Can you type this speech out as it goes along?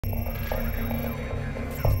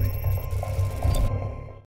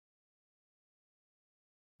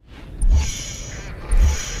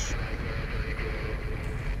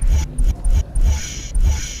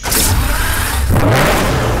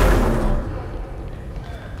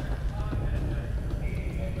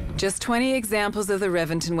Just 20 examples of the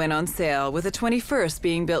Reventon went on sale, with the 21st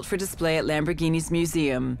being built for display at Lamborghini's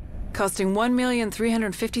museum. Costing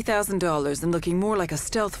 $1,350,000 and looking more like a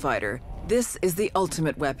stealth fighter, this is the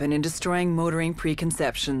ultimate weapon in destroying motoring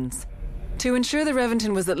preconceptions. To ensure the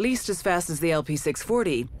Reventon was at least as fast as the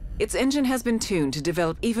LP640, its engine has been tuned to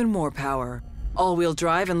develop even more power. All-wheel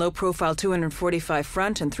drive and low-profile 245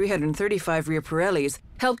 front and 335 rear Pirellis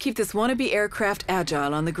help keep this wannabe aircraft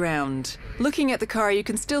agile on the ground. Looking at the car, you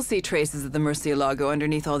can still see traces of the Murcielago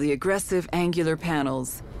underneath all the aggressive, angular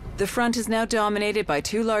panels. The front is now dominated by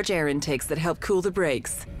two large air intakes that help cool the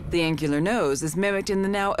brakes. The angular nose is mimicked in the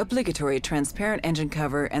now obligatory transparent engine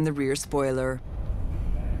cover and the rear spoiler.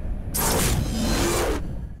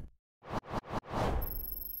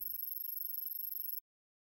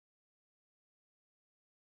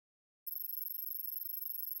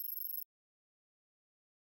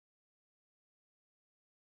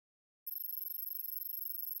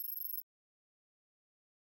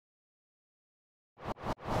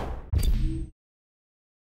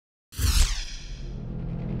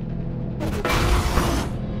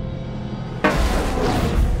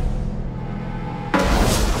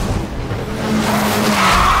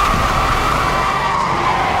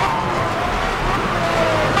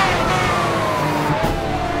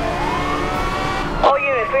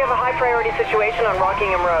 Situation on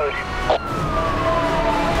Rockingham Road.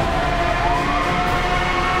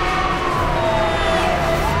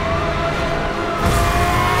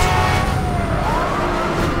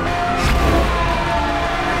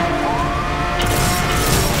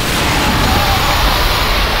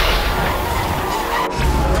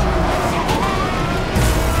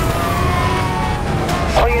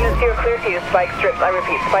 All units here clear to use spike strips. I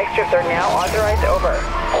repeat, spike strips are now authorized. Over.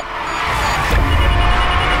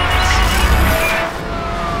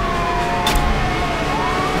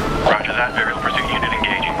 Roger that. Variable pursuit unit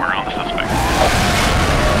engaging. We're on the suspect.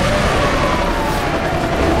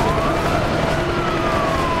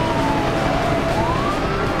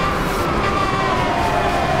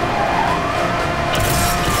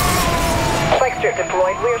 Spike strip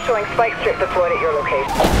deployed. We are showing spike strip deployed at your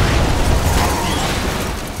location.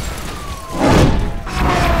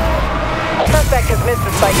 Suspect has missed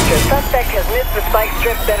the spike strip. Suspect has missed the spike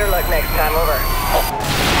strip. Better luck next time. Over.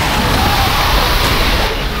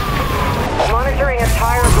 Monitoring a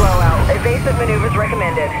tire blowout. Evasive maneuvers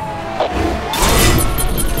recommended.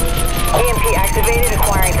 EMP activated,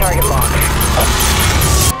 acquiring target lock.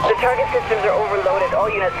 The target systems are overloaded. All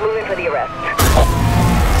units move in for the arrest.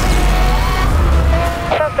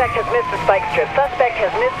 Suspect has missed the spike strip. Suspect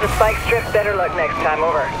has missed the spike strip. Better luck next time.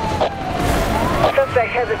 Over.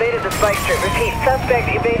 Suspect has evaded the spike strip. Repeat, suspect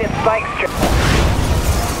evaded spike strip.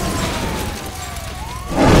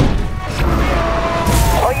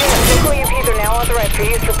 All units, local EMPs are now authorized for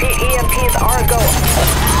use. Repeat, EMPs are a go.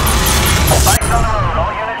 Spikes on the road.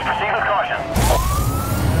 All units proceed with caution.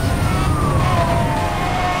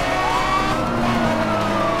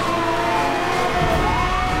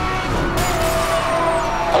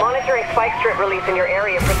 Monitoring spike strip release in your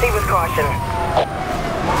area. Proceed with caution.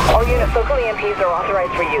 All units, local EMPs are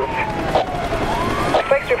authorized for use. The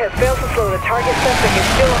spike strip has failed to slow. The target suspect is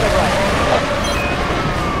still on the run.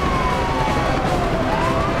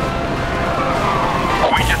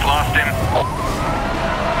 We just lost him.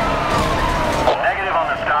 Negative on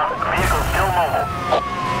the stop. Vehicle still mobile.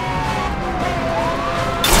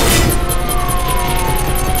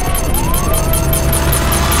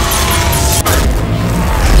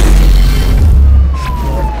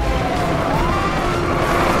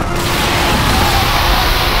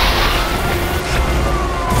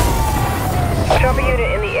 Chopper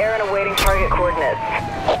unit in the air and awaiting target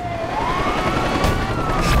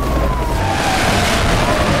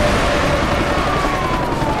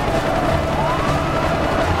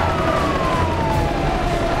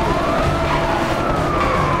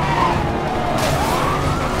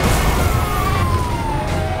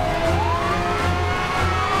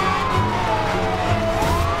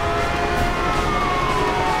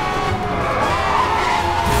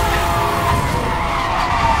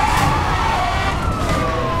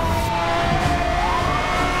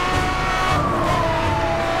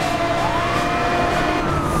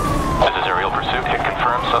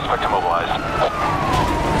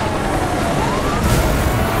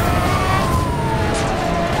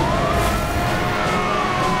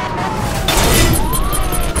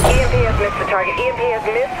target. EMP has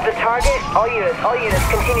missed the target. All units,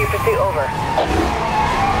 continue pursuit, over.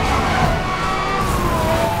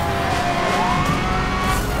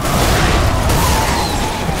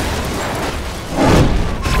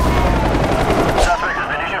 Suspect has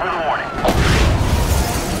been issued with a warning.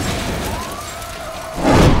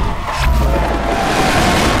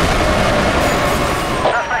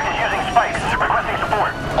 Suspect is using spikes, requesting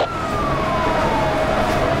support.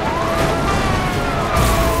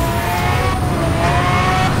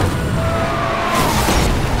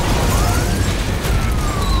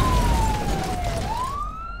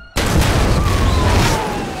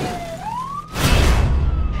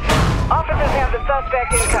 Officers have the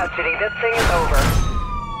suspect in custody. This thing is over.